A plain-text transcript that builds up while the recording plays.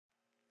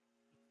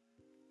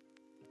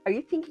Are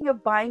you thinking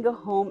of buying a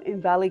home in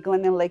Valley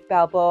Glen and Lake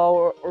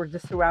Balboa or the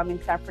surrounding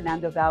San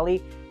Fernando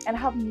Valley and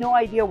have no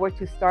idea where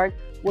to start?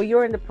 Well,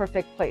 you're in the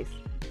perfect place.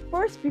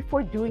 First,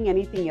 before doing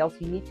anything else,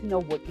 you need to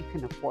know what you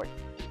can afford.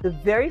 The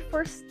very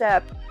first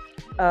step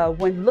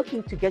when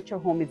looking to get your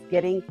home is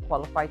getting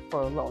qualified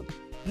for a loan.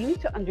 You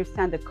need to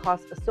understand the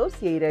costs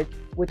associated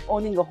with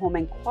owning a home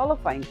and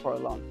qualifying for a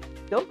loan.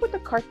 Don't put the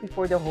cart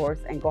before the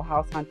horse and go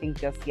house hunting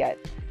just yet.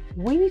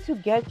 We need to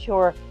get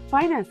your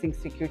financing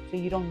secured so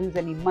you don't lose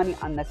any money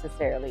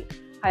unnecessarily.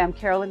 Hi, I'm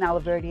Carolyn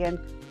Alaverdian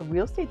from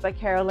Real Estate by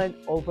Carolyn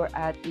over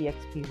at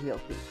eXp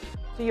Realty.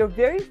 So your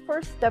very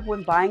first step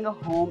when buying a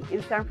home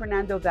in San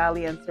Fernando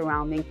Valley and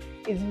surrounding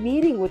is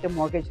meeting with a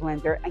mortgage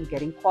lender and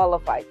getting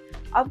qualified.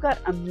 I've got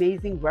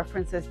amazing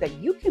references that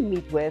you can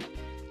meet with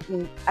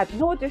at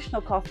no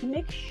additional cost to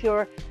make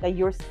sure that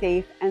you're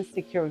safe and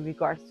secure in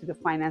regards to the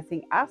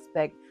financing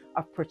aspect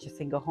of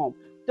purchasing a home.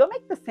 Don't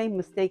make the same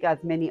mistake as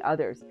many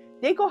others.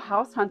 They go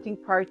house hunting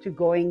prior to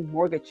going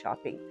mortgage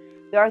shopping.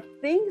 There are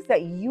things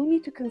that you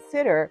need to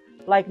consider,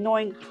 like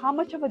knowing how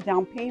much of a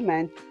down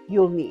payment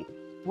you'll need,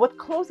 what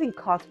closing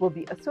costs will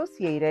be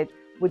associated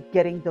with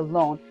getting the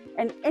loan,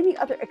 and any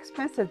other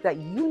expenses that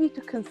you need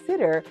to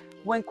consider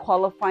when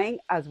qualifying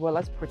as well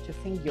as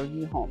purchasing your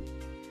new home.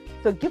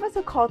 So give us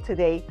a call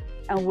today,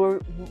 and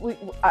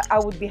I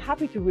would be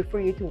happy to refer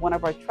you to one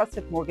of our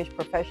trusted mortgage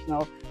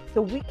professionals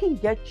so we can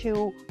get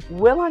you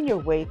well on your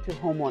way to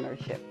home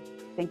ownership.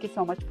 Thank you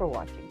so much for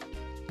watching.